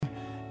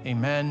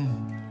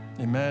Amen.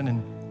 Amen.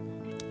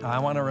 And I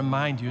want to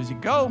remind you as you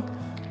go,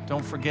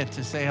 don't forget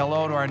to say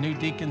hello to our new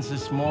deacons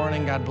this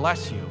morning. God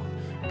bless you.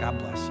 God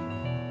bless you.